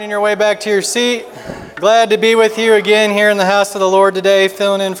On your way back to your seat, glad to be with you again here in the house of the Lord today,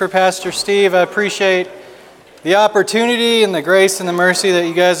 filling in for Pastor Steve. I appreciate the opportunity and the grace and the mercy that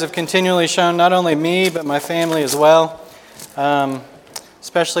you guys have continually shown, not only me, but my family as well,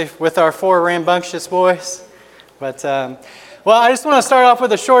 especially with our four rambunctious boys. But, I just want to start off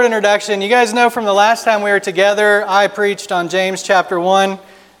with a short introduction. You guys know from the last time we were together, I preached on James chapter 1,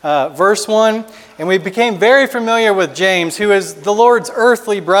 verse 1, and we became very familiar with James, who is the Lord's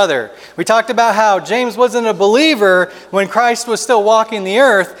earthly brother. We talked about how James wasn't a believer when Christ was still walking the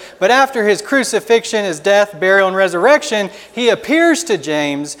earth, but after his crucifixion, his death, burial, and resurrection, he appears to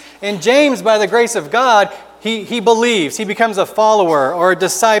James, and James, by the grace of God, he believes. He becomes a follower or a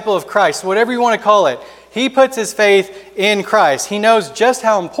disciple of Christ, whatever you want to call it. He puts his faith in Christ. He knows just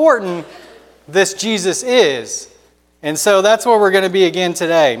how important this Jesus is. And so that's where we're going to be again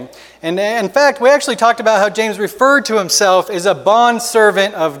today. And in fact, we actually talked about how James referred to himself as a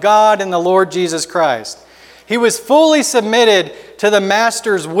bondservant of God and the Lord Jesus Christ. He was fully submitted to the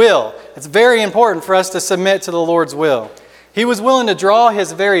Master's will. It's very important for us to submit to the Lord's will. He was willing to draw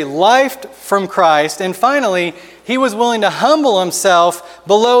his very life from Christ. And finally, he was willing to humble himself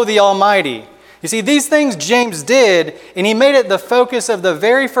below the Almighty. You see, these things James did, and he made it the focus of the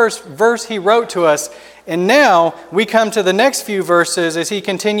very first verse he wrote to us. And now we come to the next few verses as he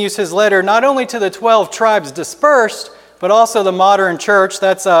continues his letter, not only to the 12 tribes dispersed, but also the modern church,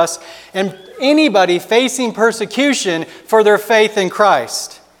 that's us, and anybody facing persecution for their faith in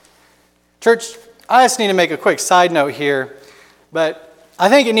Christ. Church, I just need to make a quick side note here, but I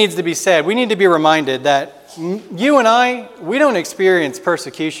think it needs to be said. We need to be reminded that you and I, we don't experience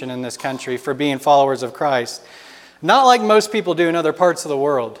persecution in this country for being followers of Christ. Not like most people do in other parts of the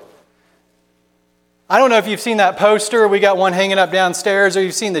world. I don't know if you've seen that poster. We got one hanging up downstairs, or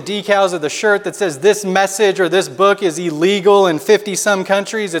you've seen the decals of the shirt that says this message or this book is illegal in 50-some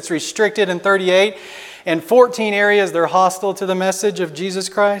countries. It's restricted in 38. In 14 areas, they're hostile to the message of Jesus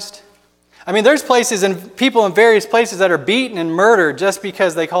Christ. I mean, there's places and people in various places that are beaten and murdered just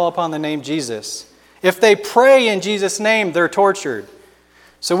because they call upon the name Jesus. If they pray in Jesus' name, they're tortured.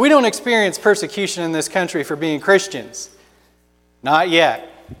 So we don't experience persecution in this country for being Christians. Not yet.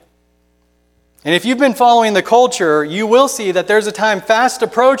 And if you've been following the culture, you will see that there's a time fast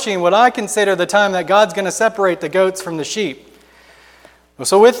approaching what I consider the time that God's going to separate the goats from the sheep.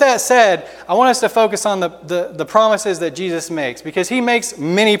 So with that said, I want us to focus on the promises that Jesus makes, because he makes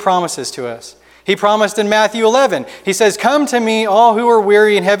many promises to us. He promised in Matthew 11, he says, "Come to me, all who are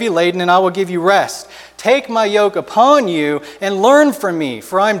weary and heavy laden, and I will give you rest. Take my yoke upon you and learn from me,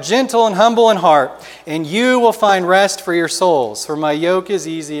 for I am gentle and humble in heart, and you will find rest for your souls. For my yoke is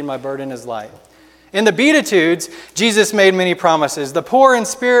easy and my burden is light." In the Beatitudes, Jesus made many promises. The poor in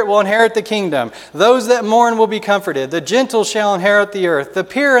spirit will inherit the kingdom. Those that mourn will be comforted. The gentle shall inherit the earth. The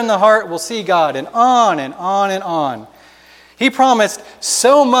pure in the heart will see God, and on and on and on. He promised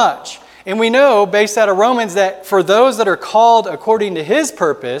so much. And we know, based out of Romans, that for those that are called according to his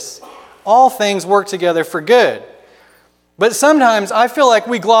purpose, all things work together for good. But sometimes I feel like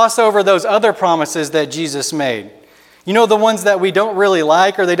we gloss over those other promises that Jesus made. You know, the ones that we don't really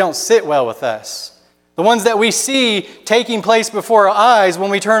like, or they don't sit well with us. The ones that we see taking place before our eyes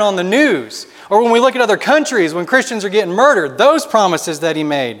when we turn on the news, or when we look at other countries when Christians are getting murdered. Those promises that he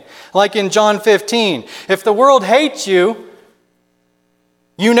made. Like in John 15, "If the world hates you,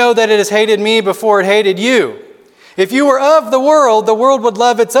 you know that it has hated me before it hated you. If you were of the world would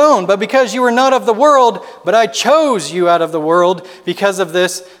love its own. But because you are not of the world, but I chose you out of the world, because of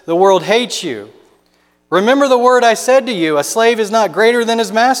this, the world hates you. Remember the word I said to you, a slave is not greater than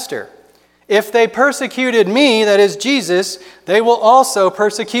his master. If they persecuted me," that is Jesus, "they will also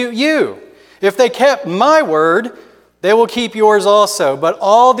persecute you. If they kept my word, they will keep yours also. But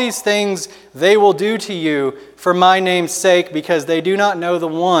all these things they will do to you for my name's sake, because they do not know the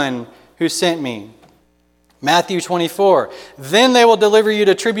one who sent me." Matthew 24, "Then they will deliver you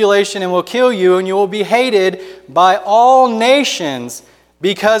to tribulation and will kill you, and you will be hated by all nations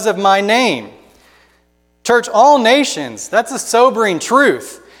because of my name." Church, all nations, that's a sobering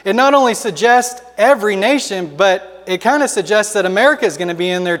truth. It not only suggests every nation, but it kind of suggests that America is going to be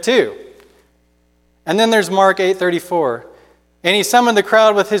in there too. And then there's Mark 8:34. "And he summoned the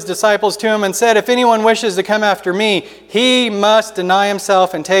crowd with his disciples to him and said, 'If anyone wishes to come after me, he must deny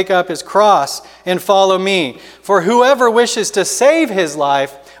himself and take up his cross and follow me. For whoever wishes to save his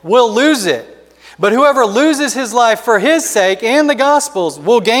life will lose it. But whoever loses his life for his sake and the gospel's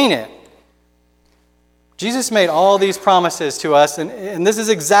will gain it.'" Jesus made all these promises to us, and this is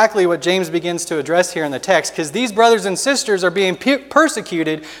exactly what James begins to address here in the text, because these brothers and sisters are being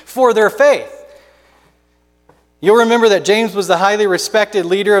persecuted for their faith. You'll remember that James was the highly respected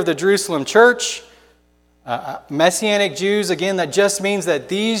leader of the Jerusalem church. Messianic Jews, again, that just means that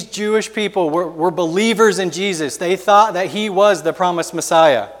these Jewish people were believers in Jesus. They thought that he was the promised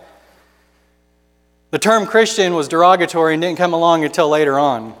Messiah. The term Christian was derogatory and didn't come along until later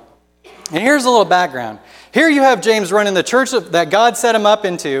on. And here's a little background. Here you have James running the church that God set him up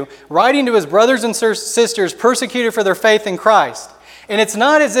into, writing to his brothers and sisters persecuted for their faith in Christ. And it's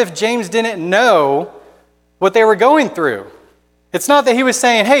not as if James didn't know what they were going through. It's not that he was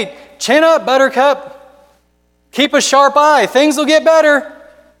saying, hey, chin up, buttercup. Keep a sharp eye. Things will get better.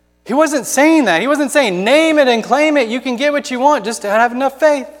 He wasn't saying that. He wasn't saying, name it and claim it. You can get what you want just to have enough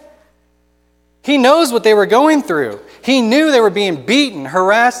faith. He knows what they were going through. He knew they were being beaten,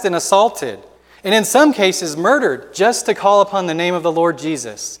 harassed, and assaulted, and in some cases murdered just to call upon the name of the Lord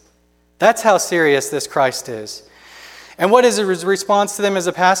Jesus. That's how serious this Christ is. And what is his response to them as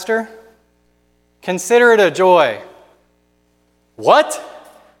a pastor? Consider it a joy. What?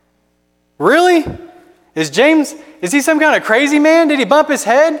 Really? Is he some kind of crazy man? Did he bump his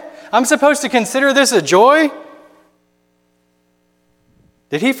head? I'm supposed to consider this a joy?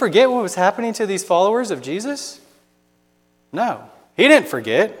 Did he forget what was happening to these followers of Jesus? No, he didn't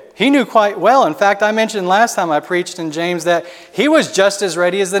forget. He knew quite well. In fact, I mentioned last time I preached in James that he was just as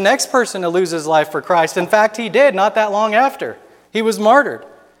ready as the next person to lose his life for Christ. In fact, he did not that long after. He was martyred.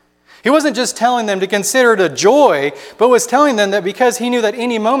 He wasn't just telling them to consider it a joy, but was telling them that because he knew that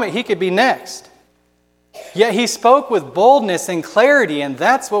any moment he could be next. Yet he spoke with boldness and clarity, and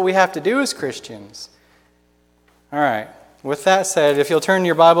that's what we have to do as Christians. All right. With that said, if you'll turn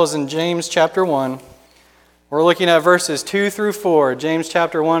your Bibles in James chapter 1, we're looking at verses 2 through 4. James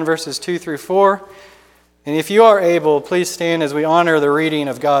chapter 1, verses 2 through 4. And if you are able, please stand as we honor the reading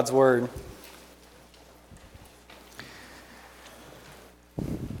of God's Word.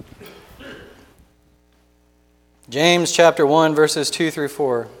 James chapter 1, verses 2 through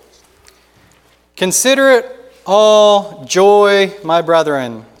 4. Consider it all joy, my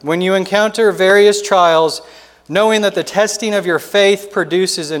brethren, when you encounter various trials, knowing that the testing of your faith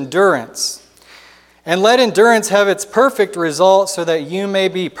produces endurance. And let endurance have its perfect result so that you may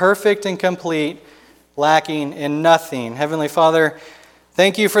be perfect and complete, lacking in nothing. Heavenly Father,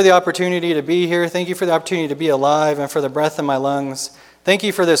 thank you for the opportunity to be here. Thank you for the opportunity to be alive and for the breath in my lungs. Thank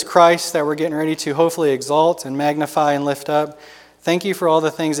you for this Christ that we're getting ready to hopefully exalt and magnify and lift up. Thank you for all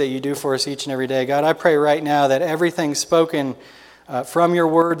the things that you do for us each and every day. God, I pray right now that everything spoken from your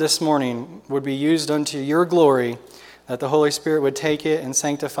word this morning would be used unto your glory, that the Holy Spirit would take it and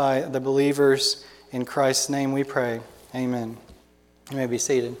sanctify the believers. In Christ's name we pray. Amen. You may be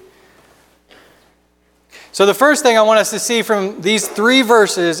seated. So the first thing I want us to see from these 3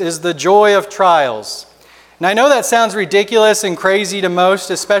 verses is the joy of trials. And I know that sounds ridiculous and crazy to most,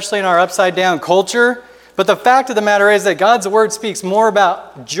 especially in our upside-down culture, but the fact of the matter is that God's word speaks more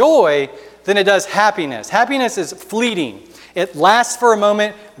about joy than it does happiness. Happiness is fleeting. It lasts for a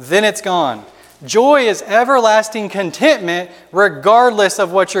moment, then it's gone. Joy is everlasting contentment regardless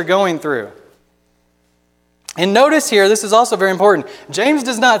of what you're going through. And notice here, this is also very important. James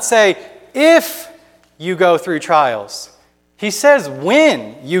does not say, if you go through trials. He says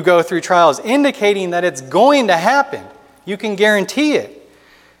when you go through trials, indicating that it's going to happen. You can guarantee it.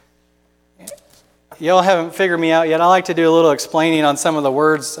 Y'all haven't figured me out yet. I like to do a little explaining on some of the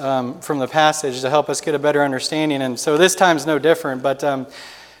words from the passage to help us get a better understanding. And so this time's no different. But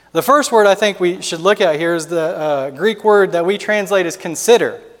the first word I think we should look at here is the Greek word that we translate as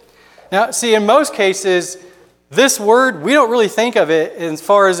consider. Now, see, in most cases, this word, we don't really think of it as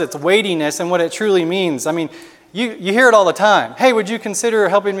far as its weightiness and what it truly means. I mean, you hear it all the time. Hey, would you consider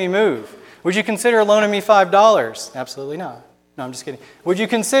helping me move? Would you consider loaning me $5? Absolutely not. No, I'm just kidding. Would you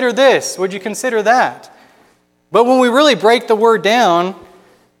consider this? Would you consider that? But when we really break the word down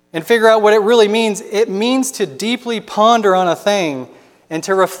and figure out what it means to deeply ponder on a thing and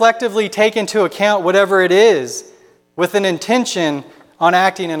to reflectively take into account whatever it is with an intention on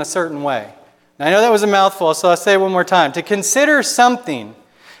acting in a certain way. Now, I know that was a mouthful, so I'll say it one more time. To consider something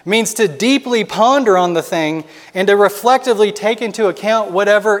means to deeply ponder on the thing and to reflectively take into account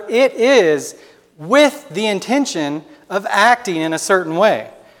whatever it is with the intention of acting in a certain way.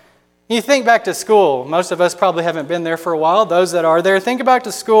 You think back to school. Most of us probably haven't been there for a while. Those that are there, think back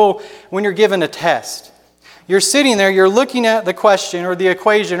to school when you're given a test. You're sitting there, you're looking at the question or the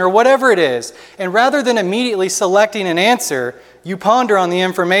equation or whatever it is, and rather than immediately selecting an answer, you ponder on the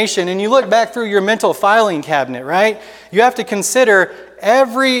information and you look back through your mental filing cabinet, right? You have to consider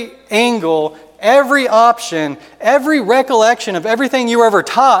every angle, every option, every recollection of everything you were ever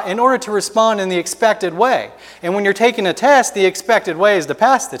taught in order to respond in the expected way. And when you're taking a test, the expected way is to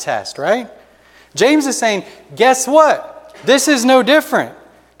pass the test, right? James is saying, guess what? This is no different.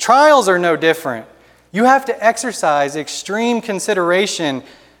 Trials are no different. You have to exercise extreme consideration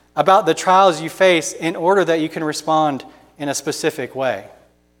about the trials you face in order that you can respond in a specific way.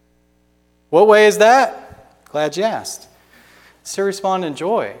 What way is that? Glad you asked. It's to respond in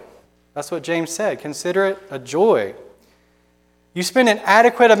joy. That's what James said. Consider it a joy. You spend an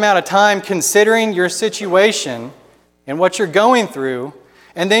adequate amount of time considering your situation and what you're going through,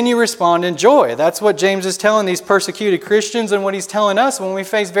 and then you respond in joy. That's what James is telling these persecuted Christians and what he's telling us when we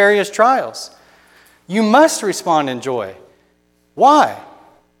face various trials. You must respond in joy. Why?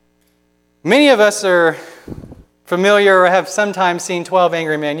 Many of us are familiar or have sometimes seen 12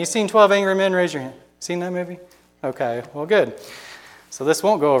 Angry Men. You seen 12 Angry Men? Raise your hand. Seen that movie? Okay, well, good. So this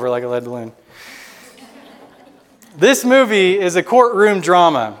won't go over like a lead balloon. This movie is a courtroom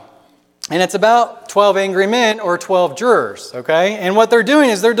drama, and it's about 12 angry men or 12 jurors, okay? And what they're doing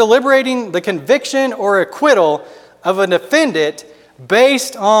is they're deliberating the conviction or acquittal of a defendant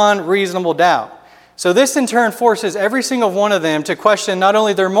based on reasonable doubt. So this in turn forces every single one of them to question not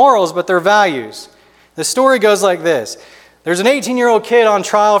only their morals, but their values. The story goes like this. There's an 18-year-old kid on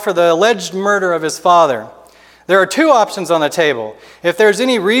trial for the alleged murder of his father. There are two options on the table. If there's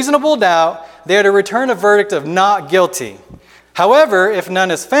any reasonable doubt, they are to return a verdict of not guilty. However, if none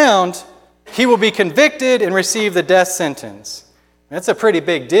is found, he will be convicted and receive the death sentence. That's a pretty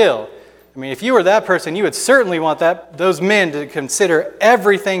big deal. I mean, if you were that person, you would certainly want those men to consider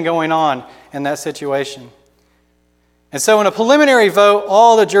everything going on in that situation. And so in a preliminary vote,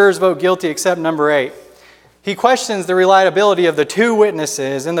 all the jurors vote guilty except number 8. He questions the reliability of the two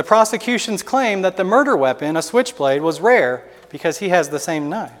witnesses and the prosecution's claim that the murder weapon, a switchblade, was rare because he has the same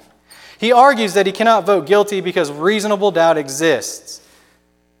knife. He argues that he cannot vote guilty because reasonable doubt exists.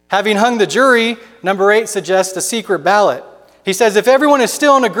 Having hung the jury, number 8 suggests a secret ballot. He says if everyone is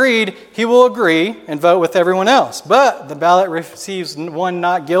still unagreed, he will agree and vote with everyone else. But the ballot receives one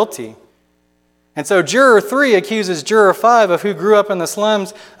not guilty. And so Juror 3 accuses Juror 5 of who grew up in the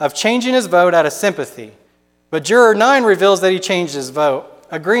slums of changing his vote out of sympathy. But Juror 9 reveals that he changed his vote,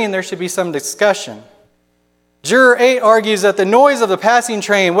 agreeing there should be some discussion. Juror 8 argues that the noise of the passing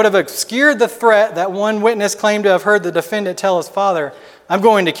train would have obscured the threat that one witness claimed to have heard the defendant tell his father, "I'm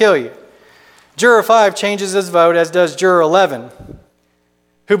going to kill you." Juror 5 changes his vote, as does Juror 11,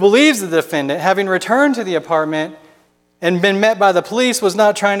 who believes the defendant, having returned to the apartment and been met by the police, was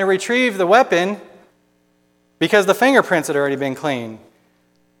not trying to retrieve the weapon because the fingerprints had already been cleaned.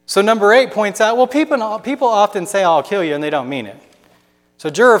 So number 8 points out, well, people often say, "I'll kill you," and they don't mean it. So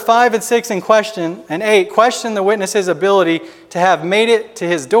Juror 5 and 6 and 8 question the witness's ability to have made it to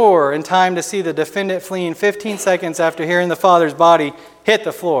his door in time to see the defendant fleeing 15 seconds after hearing the father's body hit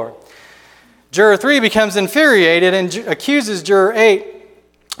the floor. Juror 3 becomes infuriated and accuses Juror 8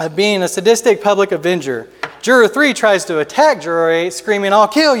 of being a sadistic public avenger. Juror 3 tries to attack Juror 8, screaming, "I'll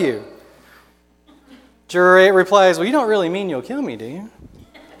kill you." Juror 8 replies, "Well, you don't really mean you'll kill me, do you?"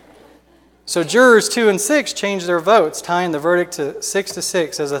 So Jurors 2 and 6 change their votes, tying the verdict to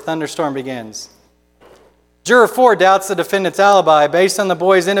 6-6 as a thunderstorm begins. Juror 4 doubts the defendant's alibi based on the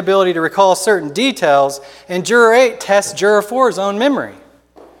boy's inability to recall certain details, and Juror 8 tests Juror 4's own memory.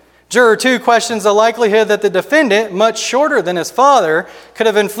 Juror 2 questions the likelihood that the defendant, much shorter than his father, could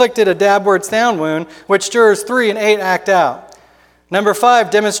have inflicted a dabward down wound, which Jurors 3 and 8 act out. Number 5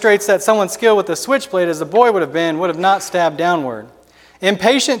 demonstrates that someone skilled with a switchblade, as the boy would have not stabbed downward.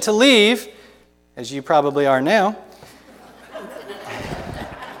 Impatient to leave, as you probably are now,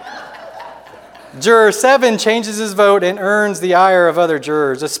 Juror 7 changes his vote and earns the ire of other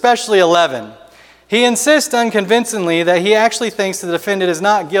jurors, especially 11. He insists unconvincingly that he actually thinks the defendant is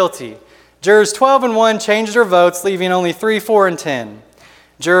not guilty. Jurors 12 and 1 change their votes, leaving only 3, 4, and 10.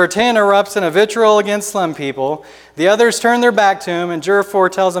 Juror 10 erupts in a vitriol against slum people. The others turn their back to him, and Juror 4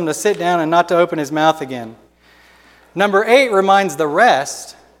 tells him to sit down and not to open his mouth again. Number 8 reminds the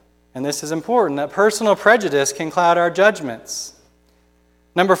rest, and this is important, that personal prejudice can cloud our judgments.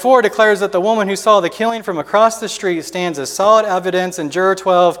 Number 4 declares that the woman who saw the killing from across the street stands as solid evidence, and Juror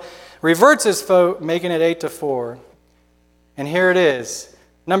 12 reverts his vote, making it 8-4. And here it is.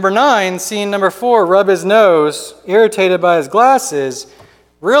 Number 9, seeing number 4 rub his nose, irritated by his glasses,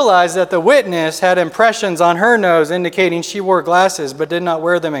 realized that the witness had impressions on her nose indicating she wore glasses but did not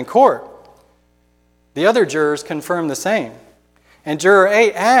wear them in court. The other jurors confirm the same. And Juror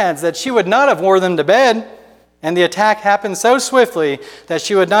 8 adds that she would not have worn them to bed, and the attack happened so swiftly that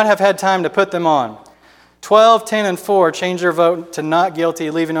she would not have had time to put them on. 12, 10, and 4 change their vote to not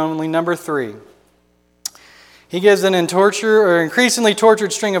guilty, leaving only number 3. He gives an increasingly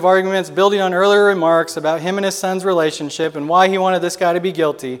tortured string of arguments building on earlier remarks about him and his son's relationship and why he wanted this guy to be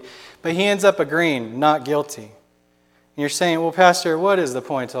guilty. But he ends up agreeing, not guilty. And you're saying, well, Pastor, what is the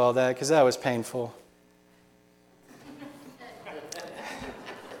point to all that? Because that was painful.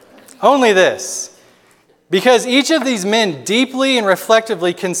 Only this. Because each of these men deeply and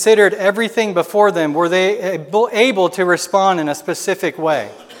reflectively considered everything before them, were they able to respond in a specific way,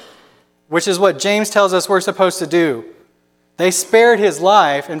 which is what James tells us we're supposed to do. They spared his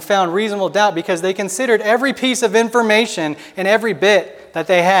life and found reasonable doubt because they considered every piece of information and every bit that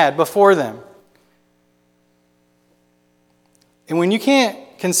they had before them. And when you can't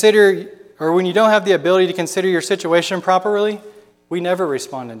consider, or when you don't have the ability to consider your situation properly, we never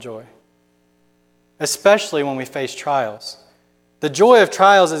respond in joy, especially when we face trials. The joy of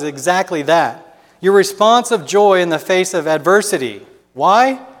trials is exactly that. Your response of joy in the face of adversity.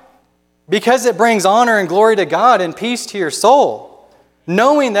 Why? Because it brings honor and glory to God and peace to your soul,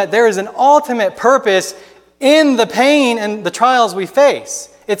 knowing that there is an ultimate purpose in the pain and the trials we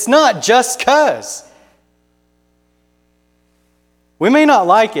face. It's not just because. We may not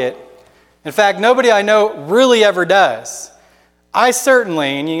like it. In fact, nobody I know really ever does. I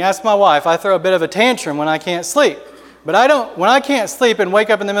certainly, and you can ask my wife, I throw a bit of a tantrum when I can't sleep. But when I can't sleep and wake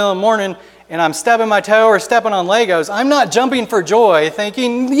up in the middle of the morning and I'm stubbing my toe or stepping on Legos, I'm not jumping for joy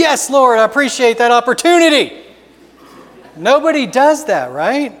thinking, yes, Lord, I appreciate that opportunity. Nobody does that,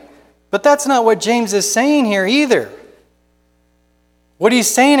 right? But that's not what James is saying here either. What he's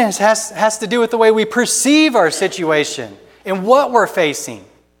saying has to do with the way we perceive our situation and what we're facing.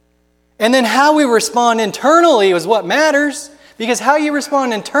 And then how we respond internally is what matters. Because how you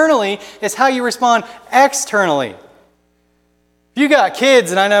respond internally is how you respond externally. If you got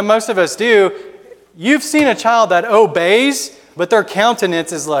kids, and I know most of us do, you've seen a child that obeys, but their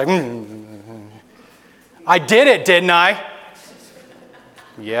countenance is like, I did it, didn't I?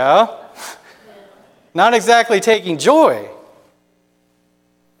 Yeah. Not exactly taking joy.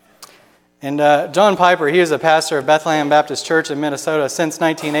 And John Piper, he was a pastor of Bethlehem Baptist Church in Minnesota since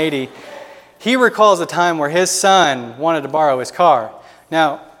 1980. He recalls a time where his son wanted to borrow his car.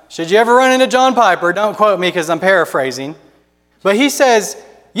 Now, should you ever run into John Piper, don't quote me because I'm paraphrasing, but he says,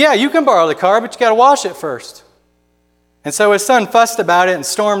 yeah, you can borrow the car, but you got to wash it first. And so his son fussed about it and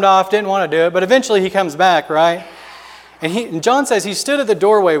stormed off, didn't want to do it, but eventually he comes back, right? And John says he stood at the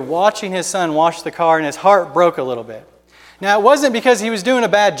doorway watching his son wash the car, and his heart broke a little bit. Now, it wasn't because he was doing a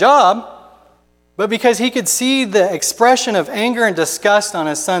bad job, but because he could see the expression of anger and disgust on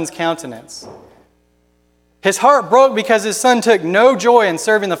his son's countenance. His heart broke because his son took no joy in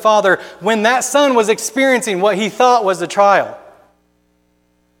serving the Father when that son was experiencing what he thought was a trial.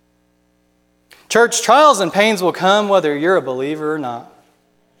 Church, trials and pains will come whether you're a believer or not.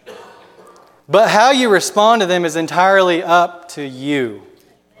 But how you respond to them is entirely up to you.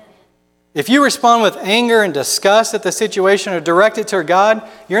 If you respond with anger and disgust at the situation or direct it to God,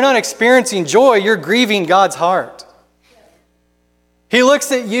 you're not experiencing joy, you're grieving God's heart. He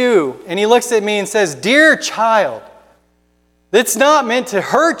looks at you and he looks at me and says, dear child, it's not meant to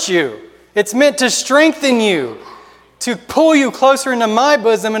hurt you. It's meant to strengthen you, to pull you closer into my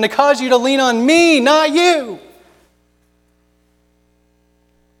bosom and to cause you to lean on me, not you.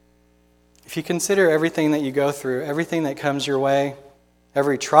 If you consider everything that you go through, everything that comes your way,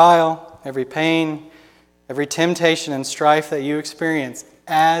 every trial, every pain, every temptation and strife that you experience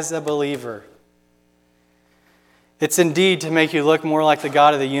as a believer, it's indeed to make you look more like the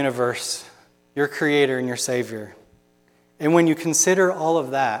God of the universe, your Creator and your Savior. And when you consider all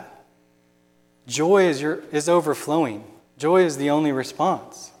of that, joy is overflowing. Joy is the only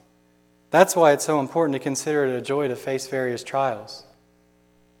response. That's why it's so important to consider it a joy to face various trials.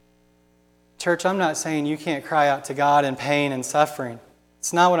 Church, I'm not saying you can't cry out to God in pain and suffering.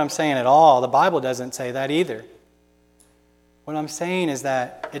 It's not what I'm saying at all. The Bible doesn't say that either. What I'm saying is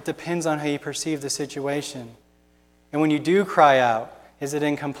that it depends on how you perceive the situation. And when you do cry out, is it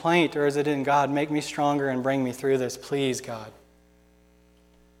in complaint or is it in, God, make me stronger and bring me through this, please, God?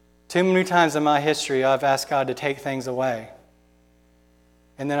 Too many times in my history, I've asked God to take things away.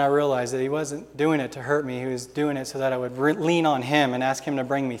 And then I realized that He wasn't doing it to hurt me. He was doing it so that I would lean on Him and ask Him to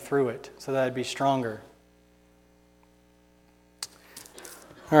bring me through it so that I'd be stronger.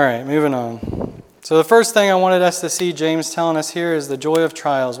 All right, moving on. So the first thing I wanted us to see James telling us here is the joy of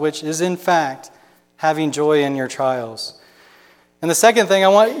trials, which is in fact having joy in your trials. And the second thing I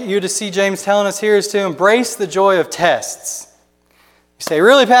want you to see James telling us here is to embrace the joy of tests. You say,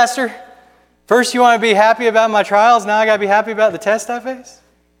 really, Pastor? First you want to be happy about my trials, now I got to be happy about the test I face?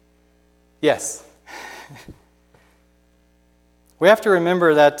 Yes. We have to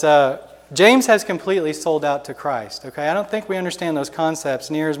remember that James has completely sold out to Christ. Okay, I don't think we understand those concepts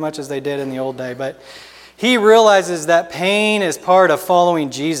near as much as they did in the old day, but He realizes that pain is part of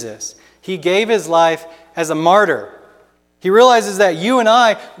following Jesus. He gave his life as a martyr. He realizes that you and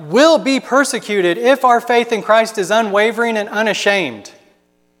I will be persecuted if our faith in Christ is unwavering and unashamed.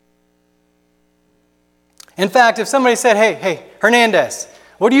 In fact, if somebody said, hey, Hernandez,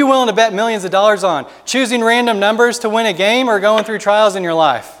 what are you willing to bet millions of dollars on? Choosing random numbers to win a game or going through trials in your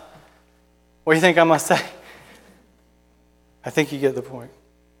life? What do you think I must say? I think you get the point.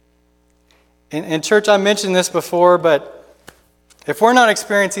 In church, I mentioned this before, but if we're not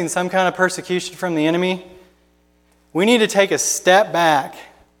experiencing some kind of persecution from the enemy, we need to take a step back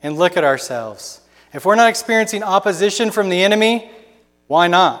and look at ourselves. If we're not experiencing opposition from the enemy, why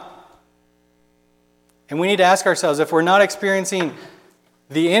not? And we need to ask ourselves, if we're not experiencing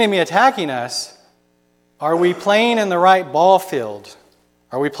the enemy attacking us, are we playing in the right ball field?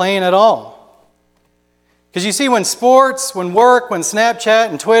 Are we playing at all? Because you see, when sports, when work, when Snapchat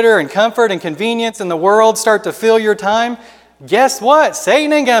and Twitter and comfort and convenience in the world start to fill your time, guess what?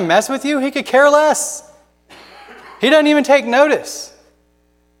 Satan ain't going to mess with you. He could care less. He doesn't even take notice.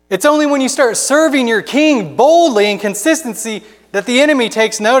 It's only when you start serving your king boldly and consistency that the enemy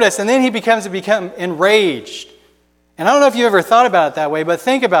takes notice, and then he becomes enraged. And I don't know if you ever thought about it that way, but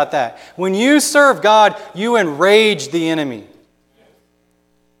think about that. When you serve God, you enrage the enemy.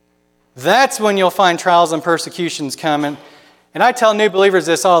 That's when you'll find trials and persecutions coming. And I tell new believers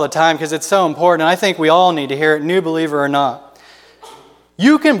this all the time because it's so important, and I think we all need to hear it, new believer or not.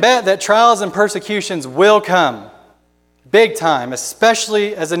 You can bet that trials and persecutions will come. Big time,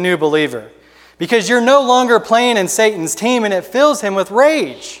 especially as a new believer. Because you're no longer playing in Satan's team and it fills him with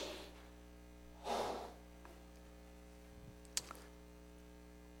rage.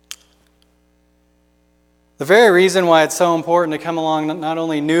 The very reason why it's so important to come along not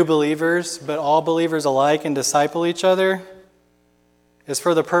only new believers, but all believers alike and disciple each other is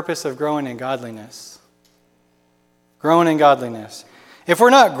for the purpose of growing in godliness. Growing in godliness. If we're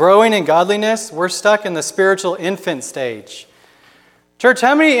not growing in godliness, we're stuck in the spiritual infant stage. Church,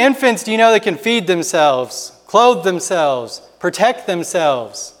 how many infants do you know that can feed themselves, clothe themselves, protect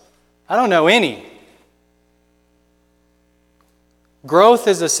themselves? I don't know any. Growth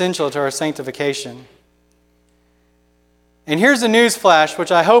is essential to our sanctification. And here's a news flash,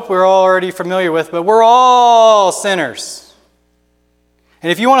 which I hope we're all already familiar with, but we're all sinners.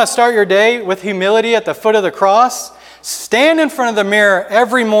 And if you want to start your day with humility at the foot of the cross, stand in front of the mirror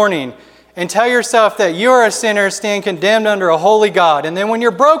every morning and tell yourself that you are a sinner, stand condemned under a holy God. And then when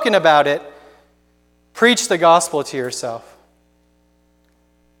you're broken about it, preach the gospel to yourself.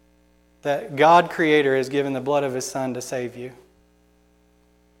 That God, Creator, has given the blood of His Son to save you.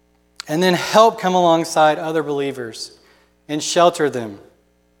 And then help come alongside other believers and shelter them.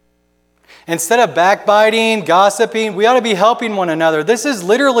 Instead of backbiting, gossiping, we ought to be helping one another. This is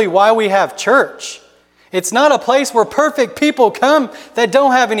literally why we have church. It's not a place where perfect people come that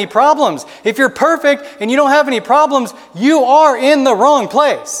don't have any problems. If you're perfect and you don't have any problems, you are in the wrong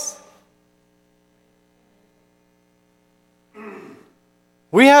place.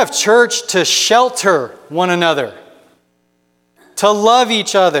 We have church to shelter one another, to love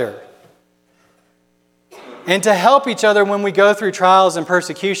each other, and to help each other when we go through trials and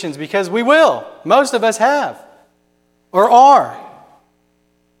persecutions, because we will. Most of us have or are.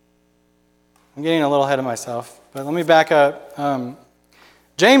 I'm getting a little ahead of myself, but let me back up.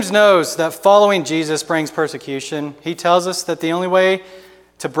 James knows that following Jesus brings persecution. He tells us that the only way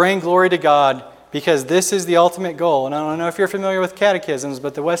to bring glory to God, because this is the ultimate goal. And I don't know if you're familiar with catechisms,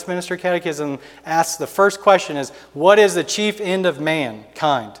 but the Westminster Catechism asks the first question is, what is the chief end of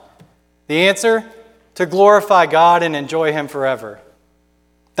mankind? The answer? To glorify God and enjoy Him forever.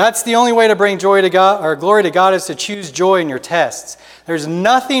 That's the only way to bring joy to God, or glory to God, is to choose joy in your tests. There's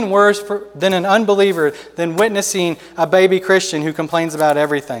nothing worse than an unbeliever than witnessing a baby Christian who complains about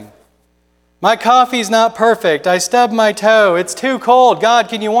everything. My coffee's not perfect. I stubbed my toe. It's too cold. God,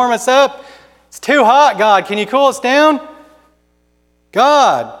 can you warm us up? It's too hot. God, can you cool us down?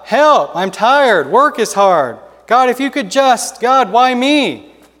 God, help. I'm tired. Work is hard. God, if you could just. God, why me?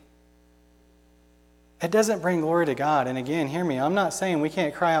 It doesn't bring glory to God. And again, hear me, I'm not saying we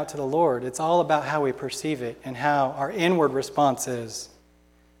can't cry out to the Lord. It's all about how we perceive it and how our inward response is.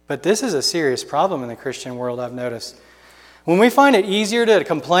 But this is a serious problem in the Christian world, I've noticed. When we find it easier to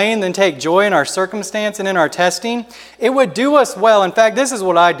complain than take joy in our circumstance and in our testing, it would do us well. In fact, this is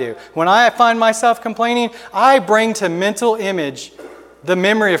what I do. When I find myself complaining, I bring to mental image the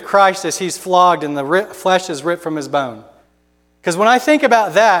memory of Christ as He's flogged and the flesh is ripped from His bone. Because when I think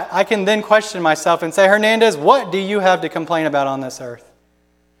about that, I can then question myself and say, Hernandez, what do you have to complain about on this earth?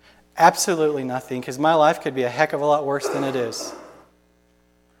 Absolutely nothing, because my life could be a heck of a lot worse than it is.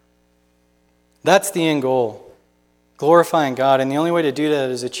 That's the end goal, glorifying God. And the only way to do that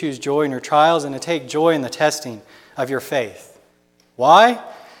is to choose joy in your trials and to take joy in the testing of your faith. Why?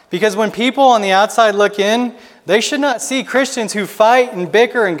 Because when people on the outside look in, they should not see Christians who fight and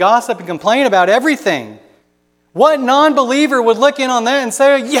bicker and gossip and complain about everything. What non-believer would look in on that and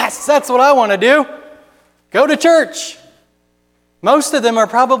say, yes, that's what I want to do? Go to church. Most of them are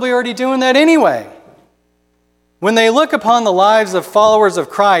probably already doing that anyway. When they look upon the lives of followers of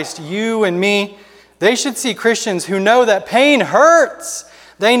Christ, you and me, they should see Christians who know that pain hurts.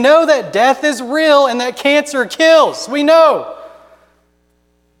 They know that death is real and that cancer kills. We know.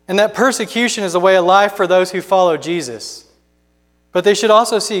 And that persecution is a way of life for those who follow Jesus. But they should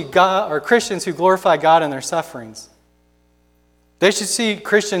also see God, or Christians who glorify God in their sufferings. They should see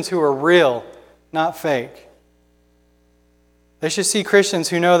Christians who are real, not fake. They should see Christians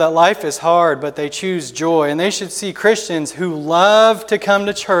who know that life is hard, but they choose joy. And they should see Christians who love to come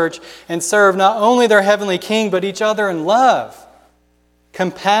to church and serve not only their heavenly King, but each other in love,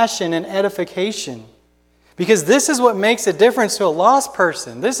 compassion, and edification. Because this is what makes a difference to a lost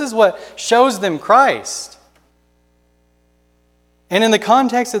person. This is what shows them Christ. And in the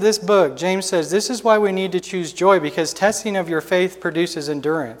context of this book, James says this is why we need to choose joy, because testing of your faith produces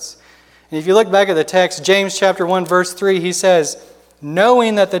endurance. And if you look back at the text, James chapter 1, verse 3, he says,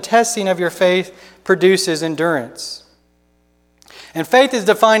 knowing that the testing of your faith produces endurance. And faith is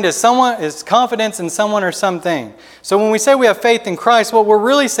defined as confidence in someone or something. So when we say we have faith in Christ, what we're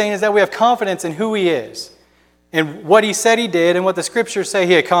really saying is that we have confidence in who He is, and what He said He did, and what the Scriptures say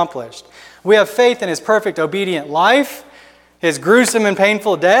He accomplished. We have faith in His perfect obedient life, His gruesome and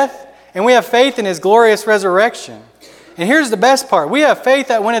painful death, and we have faith in His glorious resurrection. And here's the best part. We have faith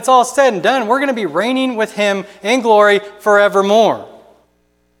that when it's all said and done, we're going to be reigning with Him in glory forevermore.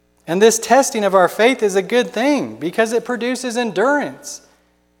 And this testing of our faith is a good thing because it produces endurance.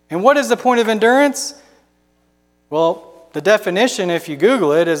 And what is the point of endurance? Well, the definition, if you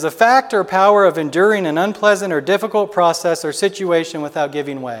Google it, is the fact or power of enduring an unpleasant or difficult process or situation without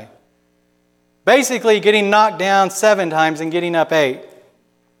giving way. Basically, getting knocked down 7 times and getting up 8.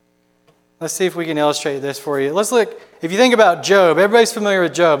 Let's see if we can illustrate this for you. Let's look, if you think about Job, everybody's familiar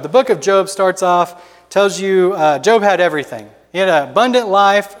with Job. The book of Job starts off, tells you Job had everything. He had an abundant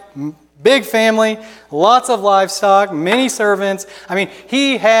life, big family, lots of livestock, many servants. I mean,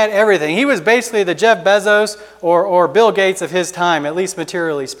 he had everything. He was basically the Jeff Bezos or Bill Gates of his time, at least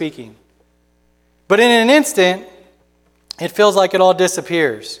materially speaking. But in an instant, it feels like it all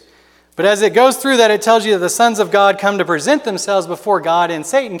disappears. But as it goes through that, it tells you that the sons of God come to present themselves before God, and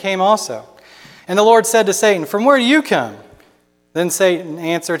Satan came also. And the Lord said to Satan, "From where do you come?" Then Satan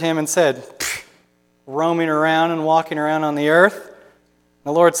answered him and said, "Roaming around and walking around on the earth."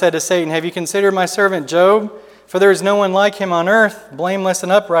 The Lord said to Satan, "Have you considered my servant Job? For there is no one like him on earth, blameless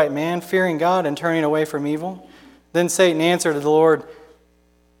and upright man, fearing God and turning away from evil." Then Satan answered the Lord,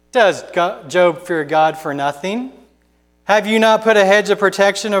 "Does Job fear God for nothing? Have you not put a hedge of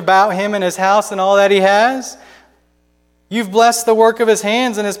protection about him and his house and all that he has? You've blessed the work of his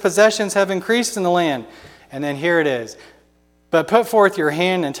hands, and his possessions have increased in the land." And then here it is. "But put forth your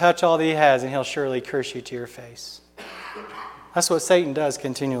hand and touch all that he has, and he'll surely curse you to your face." That's what Satan does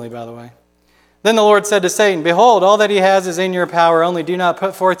continually, by the way. Then the Lord said to Satan, "Behold, all that he has is in your power, only do not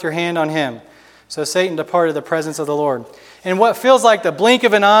put forth your hand on him." So Satan departed the presence of the Lord. In what feels like the blink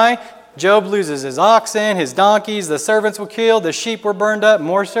of an eye, Job loses his oxen, his donkeys, the servants were killed, the sheep were burned up,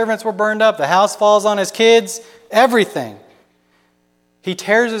 more servants were burned up, the house falls on his kids, everything. He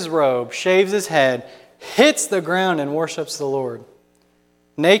tears his robe, shaves his head, hits the ground and worships the Lord.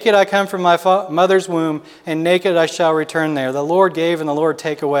 "Naked I come from my mother's womb, and naked I shall return there. The Lord gave and the Lord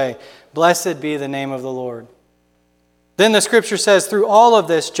take away. Blessed be the name of the Lord." Then the scripture says, through all of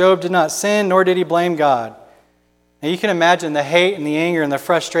this, Job did not sin, nor did he blame God. Now you can imagine the hate and the anger and the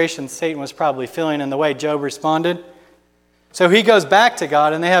frustration Satan was probably feeling in the way Job responded. So he goes back to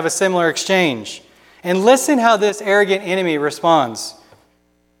God and they have a similar exchange. And listen how this arrogant enemy responds.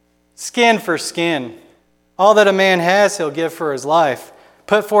 "Skin for skin. All that a man has he'll give for his life.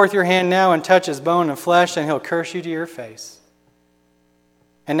 Put forth your hand now and touch his bone and flesh, and he'll curse you to your face."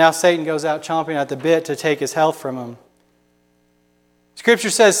 And now Satan goes out chomping at the bit to take his health from him. Scripture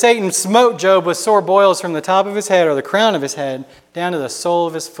says Satan smote Job with sore boils from the top of his head, or the crown of his head, down to the sole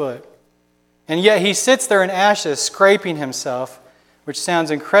of his foot. And yet he sits there in ashes, scraping himself, which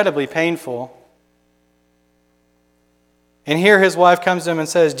sounds incredibly painful. And here his wife comes to him and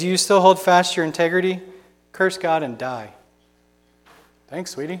says, "Do you still hold fast to your integrity? Curse God and die."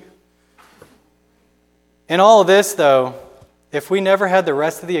 Thanks, sweetie. In all of this, though, if we never had the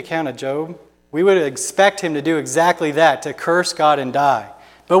rest of the account of Job, we would expect him to do exactly that, to curse God and die.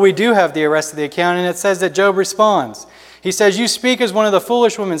 But we do have the rest of the account, and it says that Job responds. He says, "You speak as one of the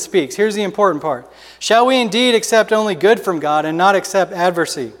foolish women speaks." Here's the important part. "Shall we indeed accept only good from God and not accept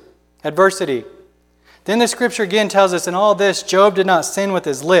adversity? Then the scripture again tells us in all this, Job did not sin with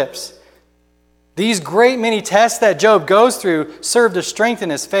his lips. These great many tests that Job goes through serve to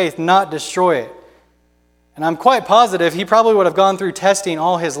strengthen his faith, not destroy it. And I'm quite positive he probably would have gone through testing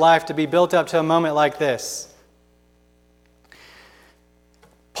all his life to be built up to a moment like this.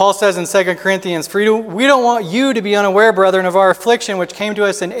 Paul says in 2 Corinthians, "For we don't want you to be unaware, brethren, of our affliction which came to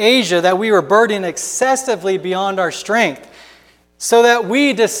us in Asia, that we were burdened excessively beyond our strength, so that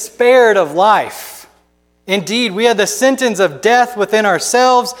we despaired of life. Indeed, we had the sentence of death within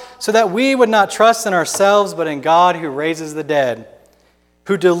ourselves, so that we would not trust in ourselves, but in God who raises the dead,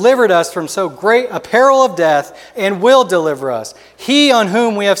 who delivered us from so great a peril of death and will deliver us. He on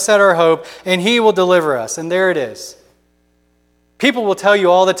whom we have set our hope, and He will deliver us." And there it is. People will tell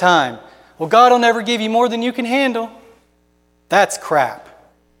you all the time, "Well, God will never give you more than you can handle." That's crap.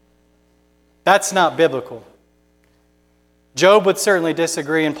 That's not biblical. Job would certainly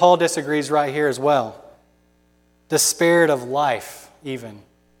disagree, and Paul disagrees right here as well. Despaired of life, even.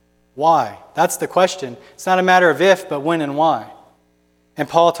 Why? That's the question. It's not a matter of if, but when and why. And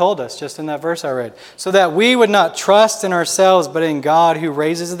Paul told us, just in that verse I read, "So that we would not trust in ourselves, but in God who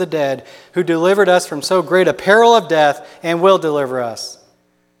raises the dead, who delivered us from so great a peril of death and will deliver us."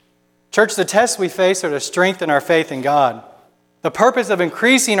 Church, the tests we face are to strengthen our faith in God. The purpose of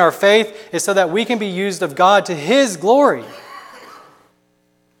increasing our faith is so that we can be used of God to His glory.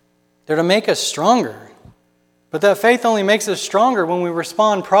 They're to make us stronger. But that faith only makes us stronger when we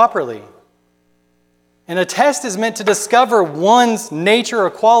respond properly. And a test is meant to discover one's nature or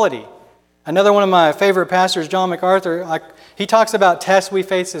quality. Another one of my favorite pastors, John MacArthur, he talks about tests we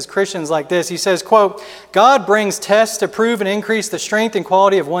face as Christians like this. He says, quote, "God brings tests to prove and increase the strength and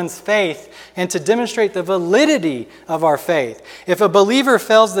quality of one's faith and to demonstrate the validity of our faith. If a believer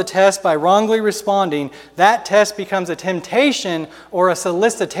fails the test by wrongly responding, that test becomes a temptation or a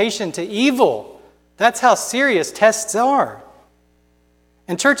solicitation to evil." That's how serious tests are.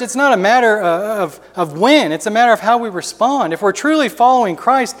 And church, it's not a matter of when, it's a matter of how we respond. If we're truly following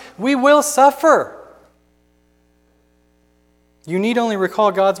Christ, we will suffer. You need only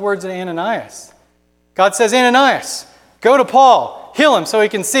recall God's words to Ananias. God says, "Ananias, go to Paul, heal him so he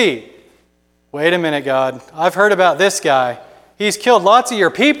can see." Wait a minute, God, I've heard about this guy. He's killed lots of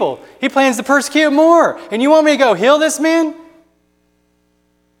your people. He plans to persecute more. And you want me to go heal this man?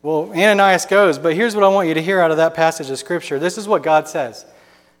 Well, Ananias goes, but here's what I want you to hear out of that passage of Scripture. This is what God says.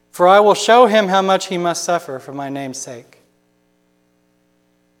 "For I will show him how much he must suffer for my name's sake."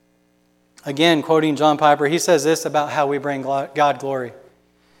 Again, quoting John Piper, he says this about how we bring God glory.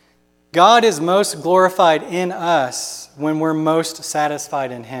 "God is most glorified in us when we're most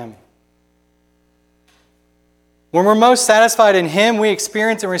satisfied in Him." When we're most satisfied in Him, we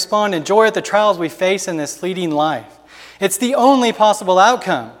experience and respond in joy at the trials we face in this fleeting life. It's the only possible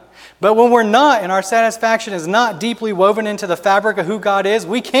outcome. But when we're not, and our satisfaction is not deeply woven into the fabric of who God is,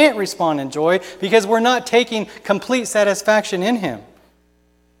 we can't respond in joy because we're not taking complete satisfaction in Him.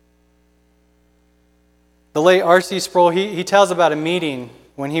 The late R.C. Sproul, he tells about a meeting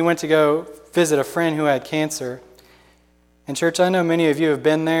when he went to go visit a friend who had cancer. And church, I know many of you have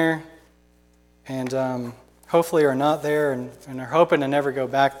been there and hopefully are not there and are hoping to never go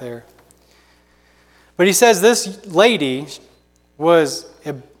back there. But he says this lady was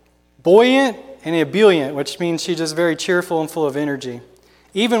buoyant and ebullient, which means she's just very cheerful and full of energy,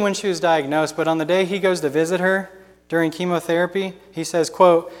 even when she was diagnosed. But on the day he goes to visit her during chemotherapy, he says,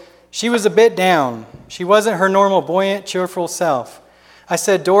 quote, "She was a bit down. She wasn't her normal buoyant, cheerful self. I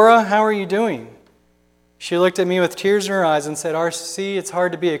said, 'Dora, how are you doing?' She looked at me with tears in her eyes and said, 'RC, it's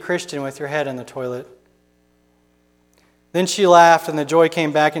hard to be a Christian with your head in the toilet.' Then she laughed and the joy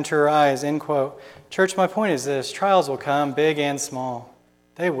came back into her eyes," end quote. Church, my point is this: trials will come, big and small.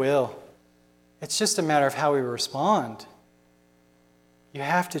 They will. It's just a matter of how we respond. You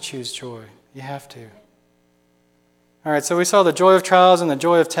have to choose joy. You have to. All right, so we saw the joy of trials and the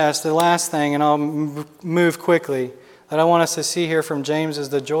joy of tests. The last thing, and I'll move quickly, that I want us to see here from James is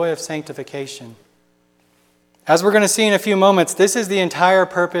the joy of sanctification. As we're going to see in a few moments, this is the entire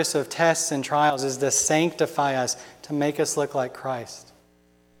purpose of tests and trials, is to sanctify us, to make us look like Christ.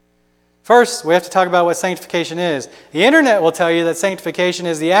 First, we have to talk about what sanctification is. The internet will tell you that sanctification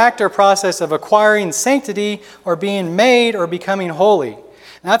is the act or process of acquiring sanctity or being made or becoming holy.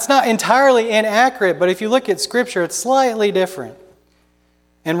 Now, that's not entirely inaccurate, but if you look at Scripture, it's slightly different.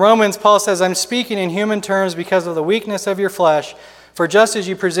 In Romans, Paul says, "I'm speaking in human terms because of the weakness of your flesh, For just as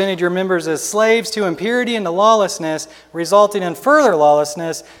you presented your members as slaves to impurity and to lawlessness, resulting in further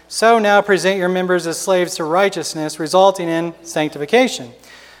lawlessness, so now present your members as slaves to righteousness, resulting in sanctification.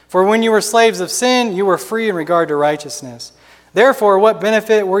 For when you were slaves of sin, you were free in regard to righteousness. Therefore, what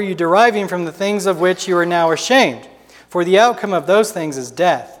benefit were you deriving from the things of which you are now ashamed? For the outcome of those things is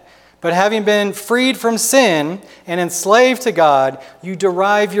death. But having been freed from sin and enslaved to God, you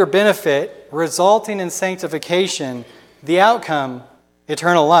derive your benefit, resulting in sanctification, the outcome,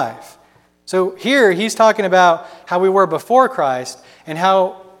 eternal life. So here he's talking about how we were before Christ and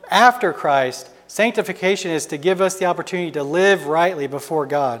how after Christ, sanctification is to give us the opportunity to live rightly before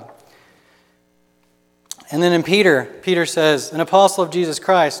God. And then in Peter says, an apostle of Jesus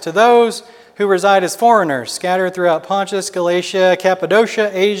Christ, to those who reside as foreigners, scattered throughout Pontus, Galatia,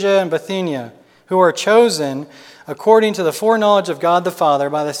 Cappadocia, Asia, and Bithynia, who are chosen according to the foreknowledge of God the Father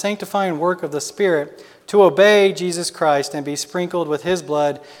by the sanctifying work of the Spirit to obey Jesus Christ and be sprinkled with His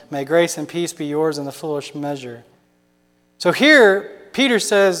blood. May grace and peace be yours in the fullest measure. So here, Peter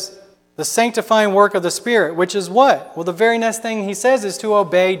says the sanctifying work of the Spirit, which is what? Well, the very next thing he says is to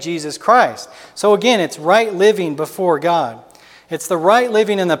obey Jesus Christ. So again, it's right living before God. It's the right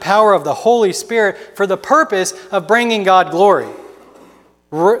living in the power of the Holy Spirit for the purpose of bringing God glory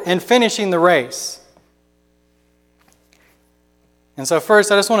and finishing the race. And so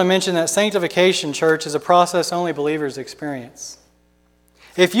first, I just want to mention that sanctification, church, is a process only believers experience.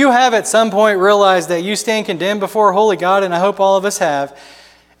 If you have at some point realized that you stand condemned before a holy God, and I hope all of us have,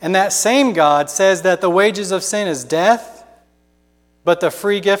 and that same God says that the wages of sin is death, but the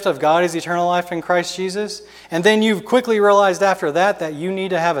free gift of God is eternal life in Christ Jesus, and then you've quickly realized after that you need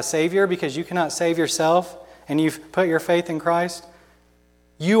to have a Savior because you cannot save yourself, and you've put your faith in Christ,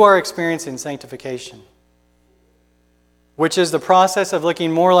 you are experiencing sanctification, which is the process of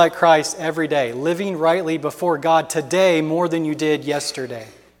looking more like Christ every day, living rightly before God today more than you did yesterday.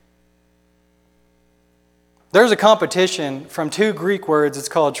 There's a competition from two Greek words. It's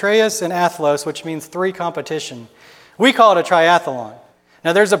called trias and athlos, which means three competition. We call it a triathlon.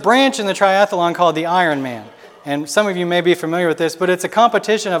 Now, there's a branch in the triathlon called the Ironman. And some of you may be familiar with this, but it's a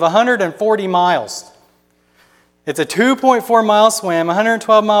competition of 140 miles. It's a 2.4 mile swim,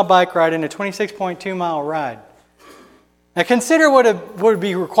 112 mile bike ride, and a 26.2 mile ride. Now, consider what would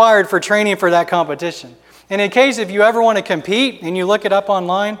be required for training for that competition. And in case if you ever want to compete and you look it up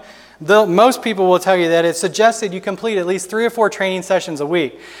online, most people will tell you that it's suggested you complete at least 3 or 4 training sessions a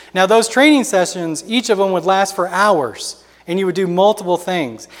week. Now, those training sessions, each of them would last for hours, and you would do multiple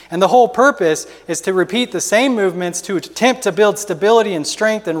things. And the whole purpose is to repeat the same movements to attempt to build stability and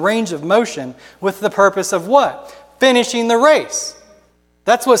strength and range of motion with the purpose of what? Finishing the race.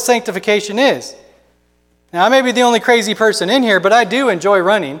 That's what sanctification is. Now, I may be the only crazy person in here, but I do enjoy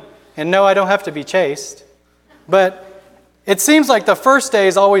running, and no, I don't have to be chased. But it seems like the first day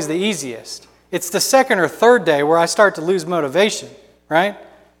is always the easiest. It's the second or third day where I start to lose motivation, right?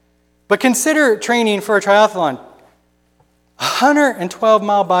 But consider training for a triathlon.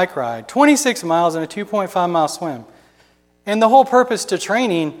 112-mile bike ride, 26 miles, and a 2.5-mile swim. And the whole purpose to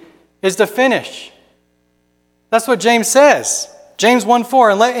training is to finish. That's what James says. James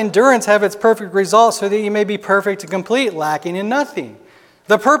 1:4, and let endurance have its perfect result so that you may be perfect and complete, lacking in nothing.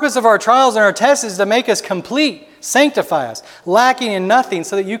 The purpose of our trials and our tests is to make us complete, sanctify us, lacking in nothing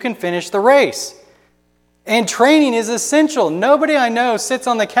so that you can finish the race. And training is essential. Nobody I know sits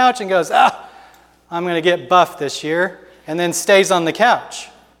on the couch and goes, I'm going to get buff this year, and then stays on the couch.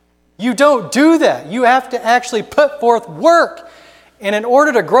 You don't do that. You have to actually put forth work. And in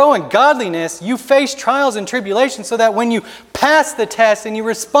order to grow in godliness, you face trials and tribulations so that when you pass the test and you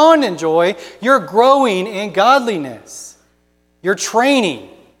respond in joy, you're growing in godliness. You're training.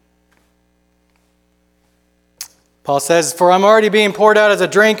 Paul says, for I'm already being poured out as a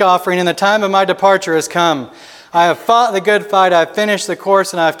drink offering, and the time of my departure has come. I have fought the good fight, I have finished the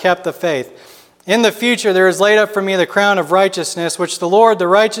course, and I have kept the faith. In the future there is laid up for me the crown of righteousness, which the Lord, the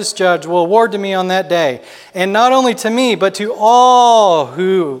righteous judge, will award to me on that day. And not only to me, but to all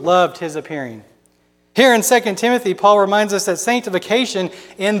who loved His appearing. Here in 2 Timothy, Paul reminds us that sanctification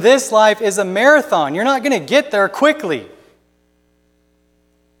in this life is a marathon. You're not going to get there quickly.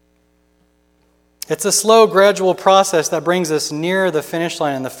 It's a slow, gradual process that brings us near the finish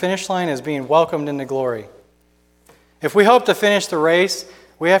line, and the finish line is being welcomed into glory. If we hope to finish the race,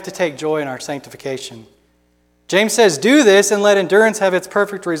 we have to take joy in our sanctification. James says, do this and let endurance have its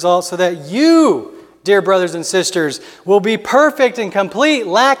perfect result so that you, dear brothers and sisters, will be perfect and complete,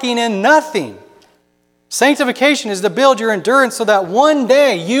 lacking in nothing. Sanctification is to build your endurance so that one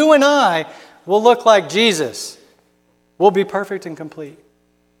day you and I will look like Jesus. We'll be perfect and complete.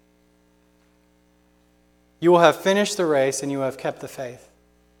 you will have finished the race and you will have kept the faith.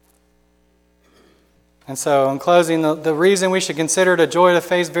 And so, in closing, the reason we should consider it a joy to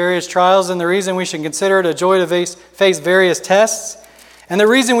face various trials, and the reason we should consider it a joy to face various tests, and the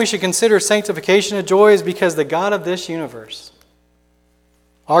reason we should consider sanctification a joy is because the God of this universe,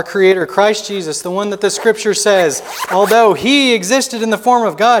 our Creator, Christ Jesus, the one that the Scripture says, although He existed in the form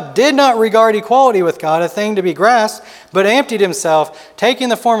of God, did not regard equality with God a thing to be grasped, but emptied Himself, taking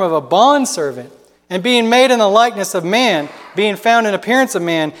the form of a bondservant, and being made in the likeness of man, being found in appearance of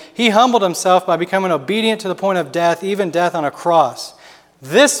man, He humbled Himself by becoming obedient to the point of death, even death on a cross.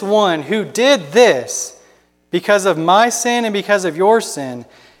 This one who did this, because of my sin and because of your sin,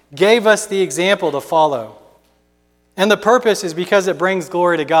 gave us the example to follow. And the purpose is because it brings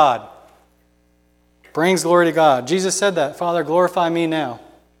glory to God. Brings glory to God. Jesus said that, Father, glorify me now,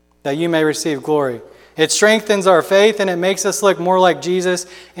 that you may receive glory. It strengthens our faith and it makes us look more like Jesus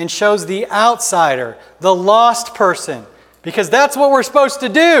and shows the outsider, the lost person, because that's what we're supposed to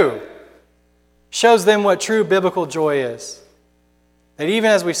do. Shows them what true biblical joy is. That even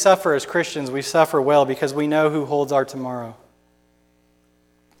as we suffer as Christians, we suffer well because we know who holds our tomorrow.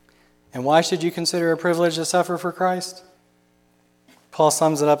 And why should you consider it a privilege to suffer for Christ? Paul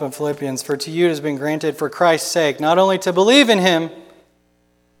sums it up in Philippians, for to you it has been granted for Christ's sake, not only to believe in Him,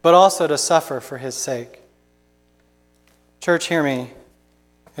 but also to suffer for His sake. Church, hear me.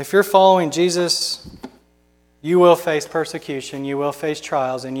 If you're following Jesus, you will face persecution, you will face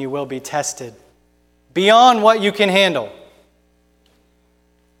trials, and you will be tested beyond what you can handle.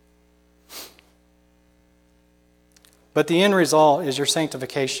 But the end result is your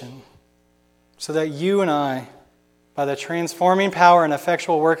sanctification, so that you and I, by the transforming power and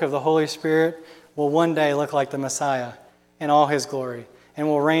effectual work of the Holy Spirit, will one day look like the Messiah in all His glory and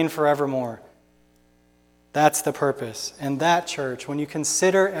will reign forevermore. That's the purpose. And that, church, when you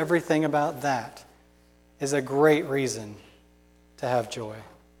consider everything about that, is a great reason to have joy.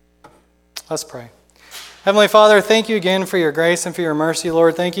 Let's pray. Heavenly Father, thank you again for your grace and for your mercy,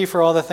 Lord. Thank you for all the things